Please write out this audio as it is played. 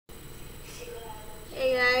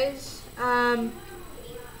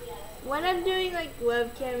when I'm doing like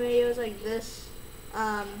webcam videos like this,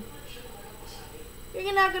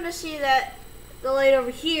 you're not gonna see that the light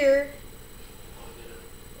over here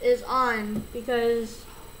is on because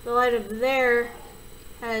the light over there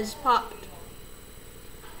has popped.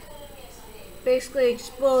 Basically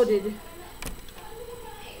exploded.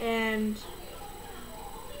 And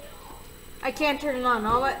I can't turn it on.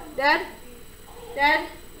 All my Dad? Dad?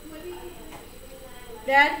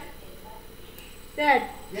 Dad? Dad?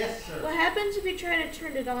 Yes, sir. What happens if you try to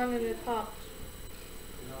turn it on and it pops?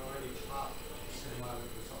 It already popped. So while it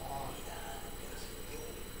was on.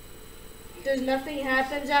 Does nothing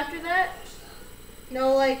happens after that?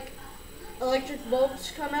 No, like, electric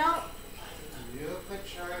bulbs come out? You could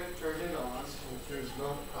try to turn it on if there's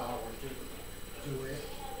no power to do it.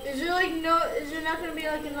 Is there not gonna be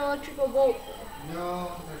like an electrical bolt?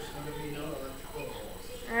 No, there's going to be no electrical bulbs.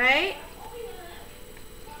 Alright?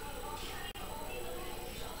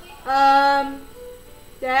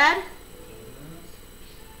 Dad?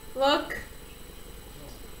 Look.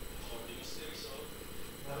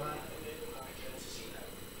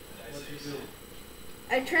 What'd you do?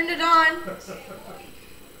 I turned it on.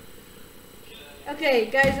 Okay,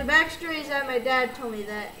 guys, the backstory is that my dad told me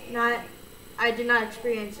that. I did not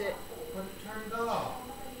experience it. But it turned off.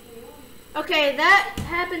 Okay, that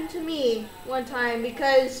happened to me one time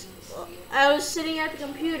because I was sitting at the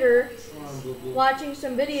computer watching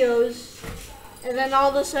some videos, and then all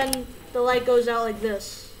of a sudden the light goes out like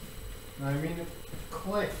this. I mean, it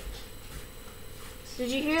clicked.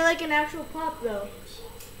 Did you hear like an actual pop though?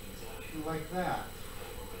 Like that.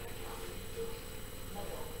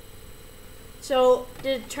 So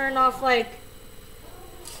did it turn off like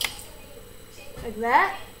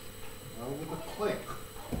that? No, with a click.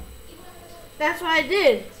 That's what I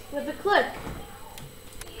did with the click.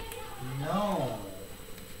 No.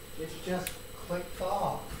 It just clicked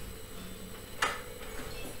off.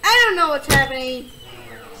 I don't know what's happening,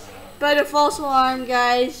 but a false alarm,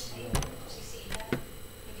 guys.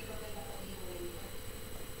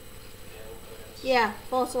 Yeah,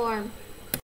 false alarm.